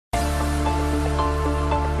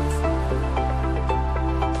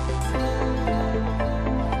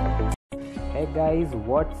Hey guys,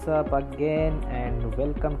 what's up again and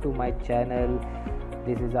welcome to my channel.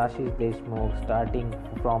 This is Ashish Deshmukh, starting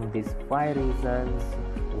from these 5 reasons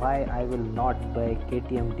why I will not buy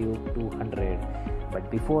KTM Duke 200.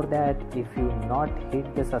 But before that, if you not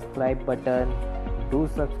hit the subscribe button, do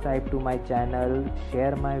subscribe to my channel,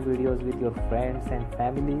 share my videos with your friends and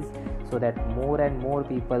families so that more and more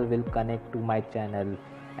people will connect to my channel.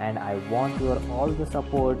 And I want your all the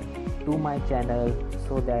support to my channel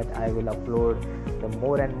so that I will upload the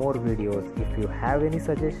more and more videos. If you have any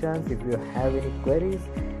suggestions, if you have any queries,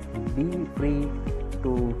 be free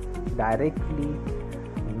to directly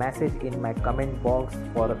message in my comment box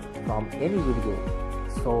from any video.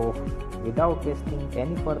 So without wasting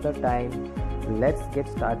any further time, let's get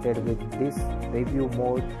started with this review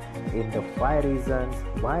mode in the 5 reasons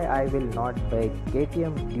why I will not buy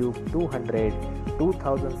KTM Duke 200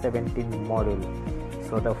 2017 model.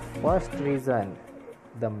 So the first reason,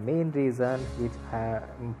 the main reason which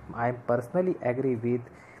I personally agree with,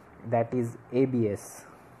 that is ABS.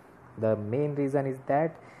 The main reason is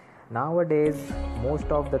that nowadays most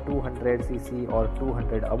of the 200cc or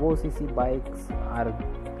 200 above cc bikes are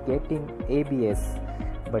getting ABS,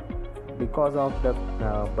 but because of the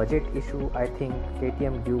budget issue, I think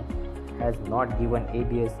KTM Duke has not given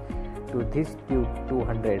ABS to this Duke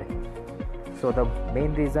 200. So the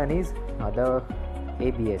main reason is the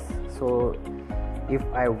ABS. So if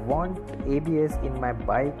I want ABS in my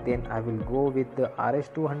bike, then I will go with the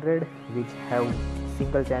RS200 which have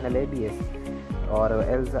single channel ABS, or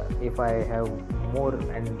else if I have more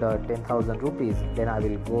and 10,000 rupees, then I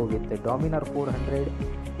will go with the Dominar 400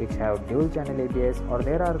 which have dual channel ABS, or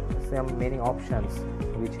there are some many options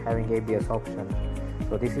which having ABS option.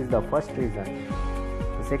 So this is the first reason.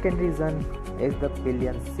 The second reason is the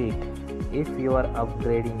pillion seat. If you are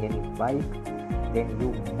upgrading any bike, then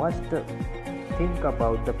you must think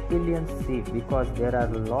about the pillion seat, because there are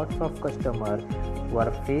lots of customers who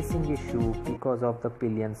are facing issue because of the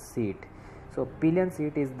pillion seat. So pillion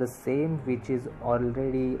seat is the same which is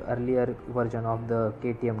already earlier version of the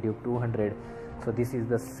KTM Duke 200. So this is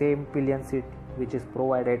the same pillion seat which is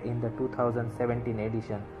provided in the 2017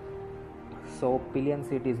 edition. So pillion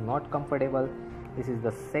seat is not comfortable. This is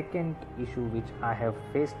the second issue which I have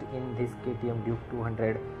faced in this KTM Duke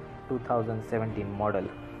 200 2017 model.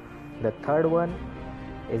 The third one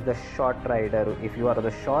is the short rider. If you are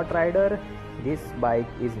the short rider, this bike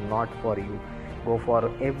is not for you. Go for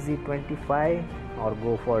FZ25 or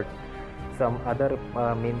go for some other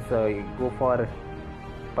go for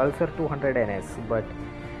Pulsar 200 NS. But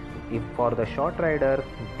if for the short rider,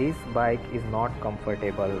 this bike is not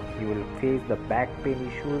comfortable. You will face the back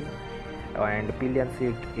pain issues, and pillion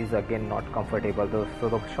seat is again not comfortable. So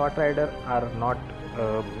the short rider are not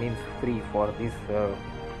free for this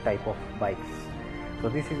type of bikes. So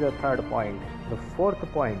this is the third point. The fourth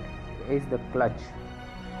point is the clutch.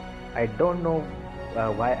 I don't know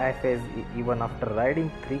why I face, even after riding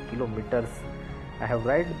 3 kilometers. I have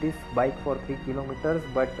ride this bike for 3 kilometers,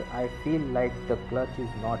 but I feel like the clutch is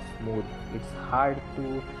not smooth. It's hard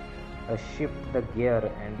to shift the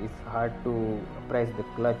gear and it's hard to press the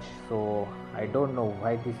clutch. So I don't know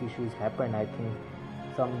why this issues happen. I think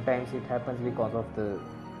sometimes it happens because of the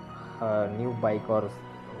new bike or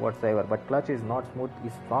whatsoever, but clutch is not smooth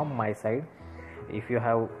is from my side. If you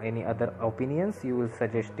have any other opinions, you will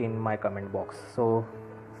suggest in my comment box. So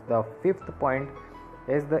the fifth point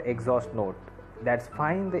is the exhaust note. That's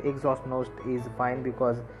fine, the exhaust note is fine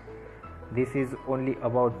because this is only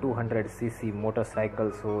about 200cc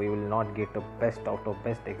motorcycle, so you will not get a best out of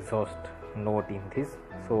best exhaust note in this.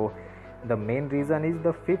 So the main reason is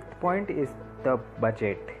the fifth point is the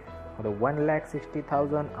budget. The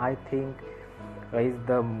 1,60,000 I think is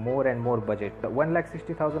the more and more budget. The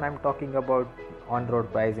 1,60,000 I'm talking about on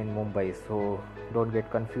road price in Mumbai, so don't get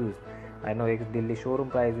confused. I know Delhi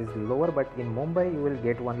showroom price is lower, but in Mumbai you will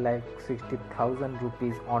get 1,60,000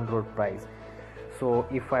 rupees on road price. So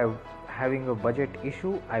if I'm having a budget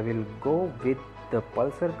issue, I will go with the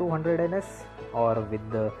Pulsar 200 NS or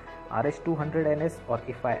with the RS 200 NS, or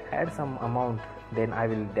if I add some amount, then I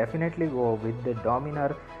will definitely go with the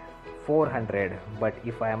Dominar 400. But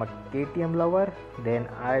if I am a KTM lover, then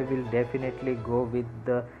I will definitely go with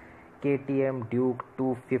the KTM Duke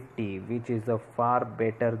 250, which is a far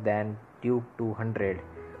better than Duke 200.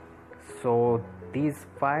 So these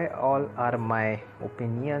 5 all are my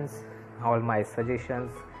opinions, all my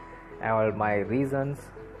suggestions, all my reasons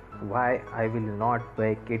why I will not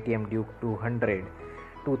buy KTM Duke 200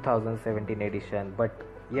 2017 edition. But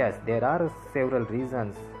yes, there are several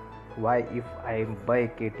reasons why if I buy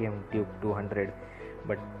KTM Duke 200,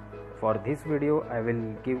 but for this video I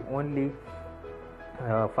will give only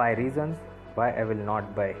 5 reasons why I will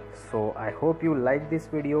not buy. So I hope you like this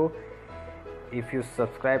video. If you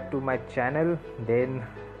subscribe to my channel, then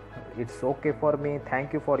it's okay for me.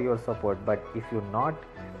 Thank you for your support. But if you not,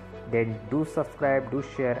 then do subscribe, do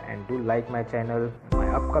share, and do like my channel. My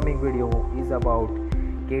upcoming video is about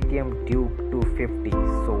KTM Duke 250.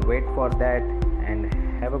 So wait for that and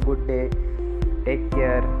have a good day. Take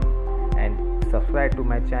care and subscribe to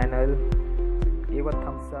my channel. Give a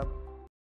thumbs up.